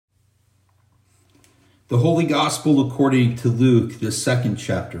The Holy Gospel according to Luke, the 2nd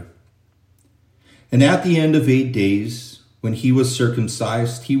chapter. And at the end of 8 days, when he was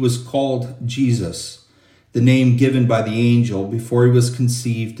circumcised, he was called Jesus, the name given by the angel before he was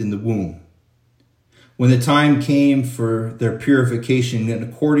conceived in the womb. When the time came for their purification, and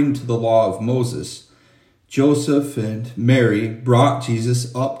according to the law of Moses, Joseph and Mary brought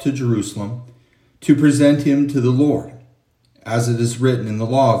Jesus up to Jerusalem to present him to the Lord, as it is written in the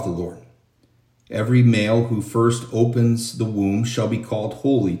law of the Lord. Every male who first opens the womb shall be called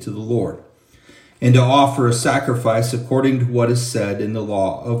holy to the Lord, and to offer a sacrifice according to what is said in the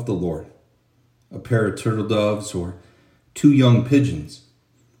law of the Lord, a pair of turtle doves or 2 young pigeons.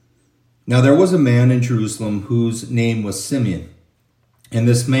 Now there was a man in Jerusalem whose name was Simeon, and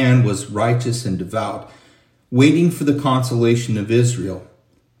this man was righteous and devout, waiting for the consolation of Israel,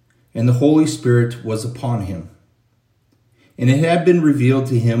 and the Holy Spirit was upon him. And it had been revealed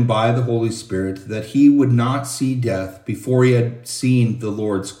to him by the Holy Spirit that he would not see death before he had seen the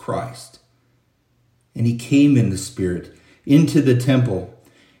Lord's Christ. And he came in the Spirit into the temple.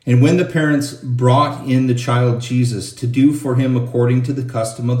 And when the parents brought in the child Jesus to do for him according to the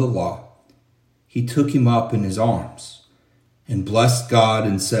custom of the law, he took him up in his arms and blessed God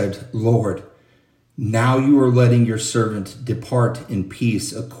and said, Lord, now you are letting your servant depart in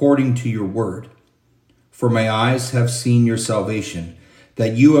peace according to your word. For my eyes have seen your salvation,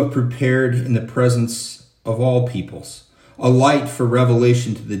 that you have prepared in the presence of all peoples, a light for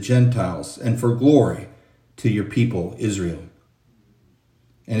revelation to the Gentiles and for glory to your people Israel.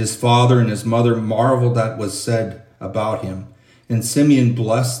 And his father and his mother marveled at what was said about him. And Simeon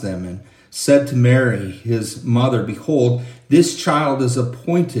blessed them and said to Mary, his mother, Behold, this child is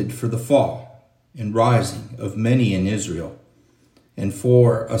appointed for the fall and rising of many in Israel, and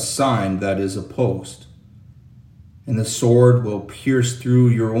for a sign that is opposed. And the sword will pierce through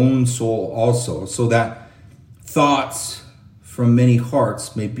your own soul also, so that thoughts from many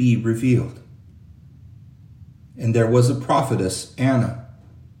hearts may be revealed. And there was a prophetess, Anna,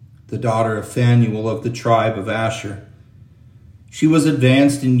 the daughter of Phanuel of the tribe of Asher. She was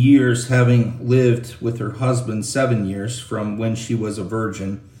advanced in years, having lived with her husband 7 years from when she was a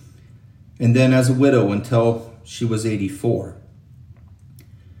virgin, and then as a widow until she was 84.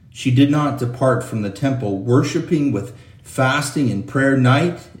 She did not depart from the temple, worshiping with fasting and prayer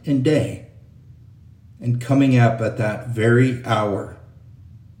night and day. And coming up at that very hour,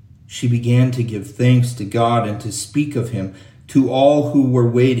 she began to give thanks to God and to speak of him to all who were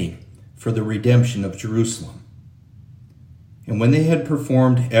waiting for the redemption of Jerusalem. And when they had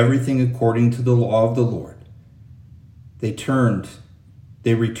performed everything according to the law of the Lord, they returned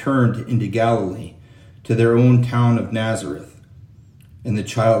into Galilee to their own town of Nazareth. And the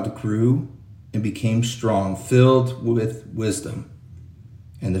child grew and became strong, filled with wisdom,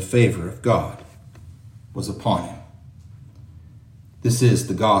 and the favor of God was upon him. This is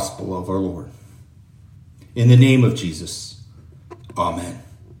the gospel of our Lord. In the name of Jesus, amen.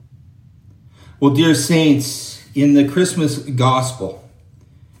 Well, dear saints, in the Christmas gospel,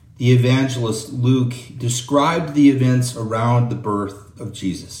 the evangelist Luke described the events around the birth of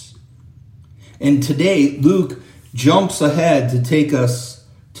Jesus. And today, Luke jumps ahead to take us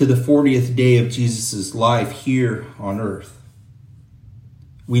to the 40th day of Jesus' life here on earth.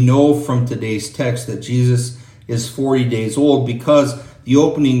 We know from today's text that Jesus is 40 days old because the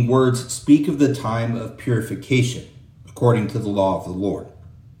opening words speak of the time of purification, according to the law of the Lord.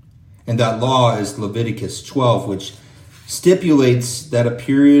 And that law is Leviticus 12, which stipulates that a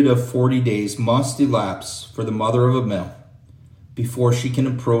period of 40 days must elapse for the mother of a male before she can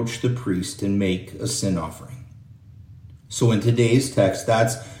approach the priest and make a sin offering. So in today's text,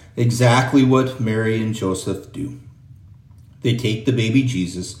 that's exactly what Mary and Joseph do. They take the baby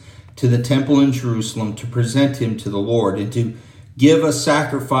Jesus to the temple in Jerusalem to present him to the Lord and to give a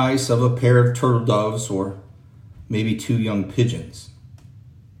sacrifice of a pair of turtle doves or maybe 2 young pigeons.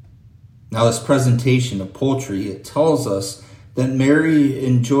 Now this presentation of poultry, it tells us that Mary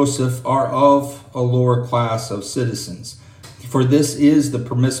and Joseph are of a lower class of citizens, for this is the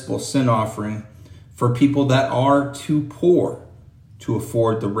permissible sin offering for people that are too poor to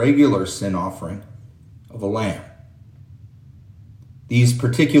afford the regular sin offering of a lamb. These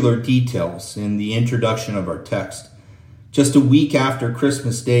particular details in the introduction of our text, just a week after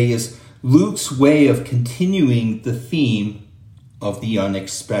Christmas Day, is Luke's way of continuing the theme of the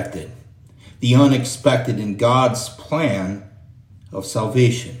unexpected in God's plan of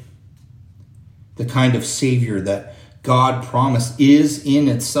salvation. The kind of Savior that God promised is in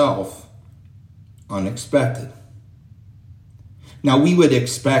itself unexpected. Now, we would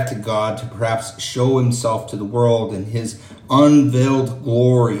expect God to perhaps show himself to the world in his unveiled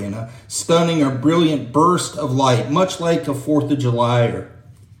glory in a stunning or brilliant burst of light, much like a 4th of July or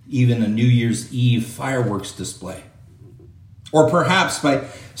even a New Year's Eve fireworks display. Or perhaps by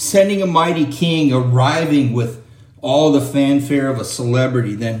sending a mighty king arriving with all the fanfare of a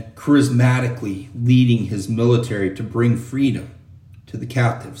celebrity, then charismatically leading his military to bring freedom to the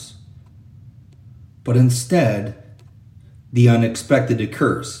captives. But instead, the unexpected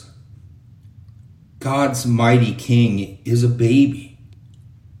occurs. God's mighty king is a baby.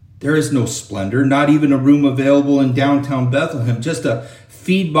 There is no splendor, not even a room available in downtown Bethlehem, just a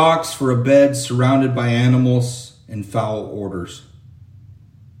feed box for a bed surrounded by animals and foul odors.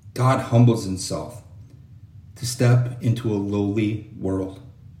 God humbles himself to step into a lowly world.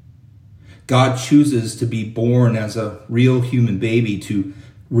 God chooses to be born as a real human baby to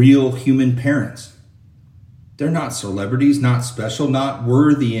real human parents. They're not celebrities, not special, not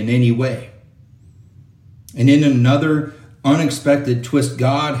worthy in any way. And in another unexpected twist,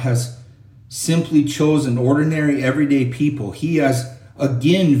 God has simply chosen ordinary, everyday people. He has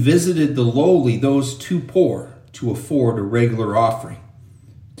again visited the lowly, those too poor to afford a regular offering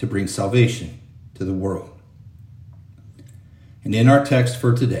to bring salvation to the world. And in our text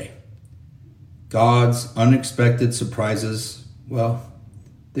for today, God's unexpected surprises, well,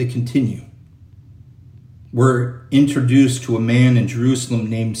 they continue. We're introduced to a man in Jerusalem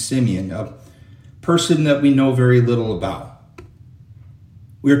named Simeon, a person that we know very little about.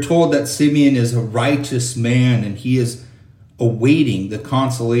 We are told that Simeon is a righteous man and he is awaiting the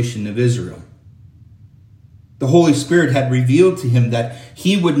consolation of Israel. The Holy Spirit had revealed to him that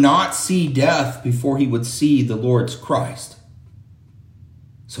he would not see death before he would see the Lord's Christ.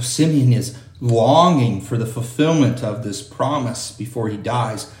 So Simeon is longing for the fulfillment of this promise before he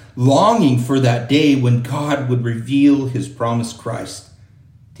dies, longing for that day when God would reveal his promised Christ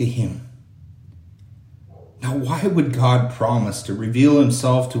to him. Now, why would God promise to reveal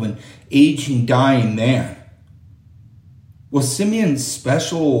himself to an aging, dying man? Was Simeon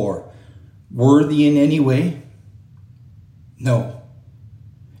special or worthy in any way? No.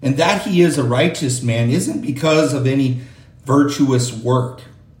 And that he is a righteous man isn't because of any virtuous work.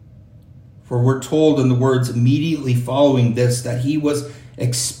 For we're told in the words immediately following this that he was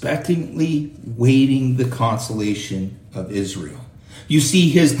expectantly waiting the consolation of Israel. You see,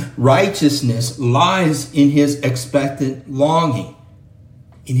 his righteousness lies in his expectant longing,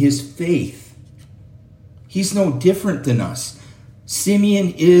 in his faith. He's no different than us.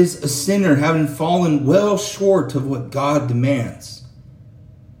 Simeon is a sinner, having fallen well short of what God demands.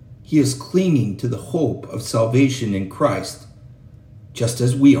 He is clinging to the hope of salvation in Christ, just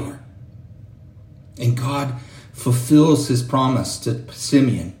as we are. And God fulfills his promise to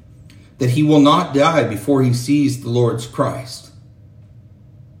Simeon that he will not die before he sees the Lord's Christ.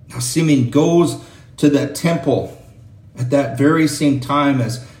 Now Simeon goes to that temple at that very same time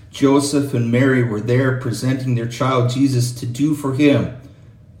as Joseph and Mary were there presenting their child Jesus to do for him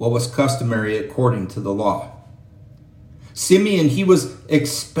what was customary according to the law. Simeon, he was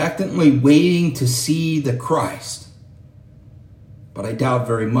expectantly waiting to see the Christ. But I doubt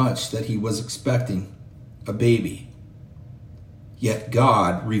very much that he was expecting a baby. Yet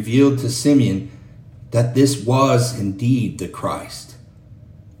God revealed to Simeon that this was indeed the Christ.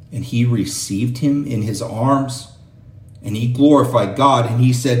 And he received him in his arms, and he glorified God. And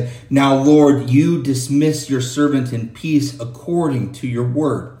he said, "Now, Lord, you dismiss your servant in peace according to your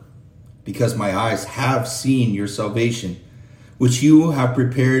word, because my eyes have seen your salvation, which you have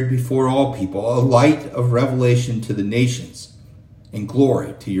prepared before all people, a light of revelation to the nations, and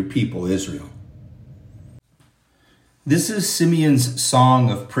glory to your people Israel." This is Simeon's song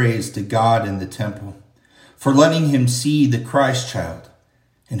of praise to God in the temple for letting him see the Christ child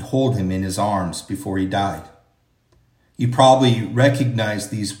and hold him in his arms before he died. You probably recognize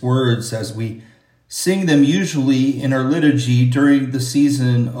these words as we sing them usually in our liturgy during the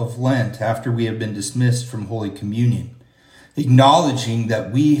season of Lent after we have been dismissed from Holy Communion, acknowledging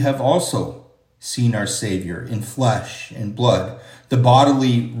that we have also seen our Savior in flesh and blood, the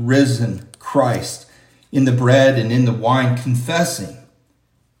bodily risen Christ in the bread and in the wine, confessing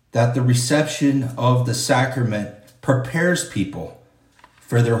that the reception of the sacrament prepares people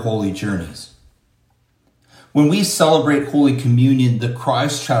for their holy journeys. When we celebrate Holy Communion, the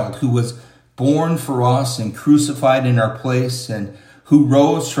Christ child who was born for us and crucified in our place and who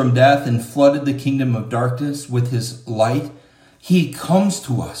rose from death and flooded the kingdom of darkness with his light, he comes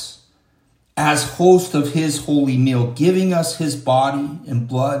to us as host of his holy meal, giving us his body and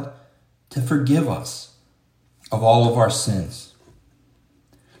blood to forgive us of all of our sins.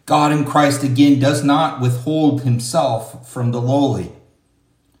 God in Christ again does not withhold himself from the lowly.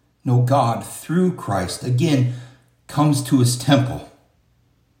 No, God through Christ again comes to his temple,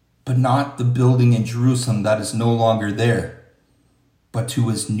 but not the building in Jerusalem that is no longer there, but to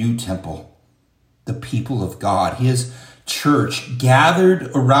his new temple, the people of God, his church gathered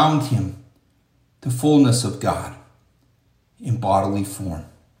around him, the fullness of God in bodily form.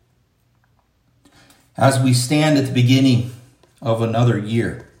 As we stand at the beginning of another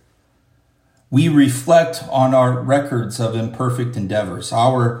year, we reflect on our records of imperfect endeavors,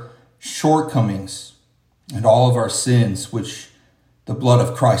 our shortcomings, and all of our sins, which the blood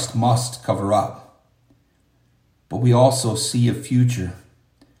of Christ must cover up. But we also see a future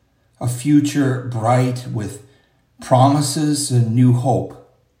bright with promises and new hope.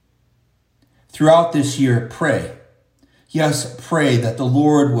 Throughout this year, pray. Yes, pray that the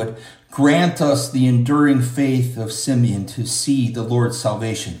Lord would grant us the enduring faith of Simeon to see the Lord's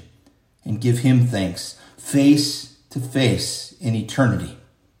salvation and give him thanks face to face in eternity.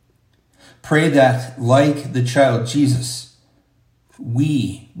 Pray that, like the child Jesus,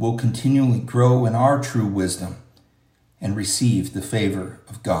 we will continually grow in our true wisdom and receive the favor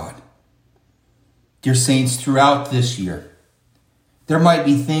of God. Dear saints, throughout this year, there might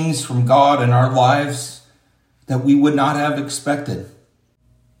be things from God in our lives that we would not have expected.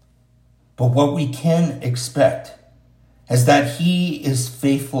 But what we can expect is that he is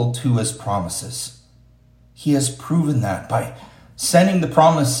faithful to his promises. He has proven that by sending the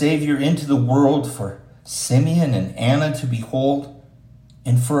promised Savior into the world for Simeon and Anna to behold,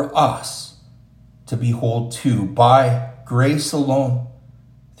 and for us to behold too, by grace alone,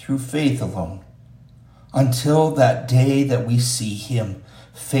 through faith alone, until that day that we see him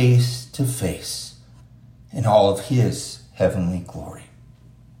face to face in all of his heavenly glory.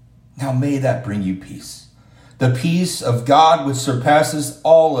 Now may that bring you peace. The peace of God which surpasses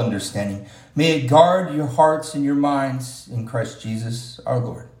all understanding. May it guard your hearts and your minds in Christ Jesus our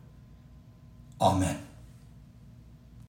Lord. Amen.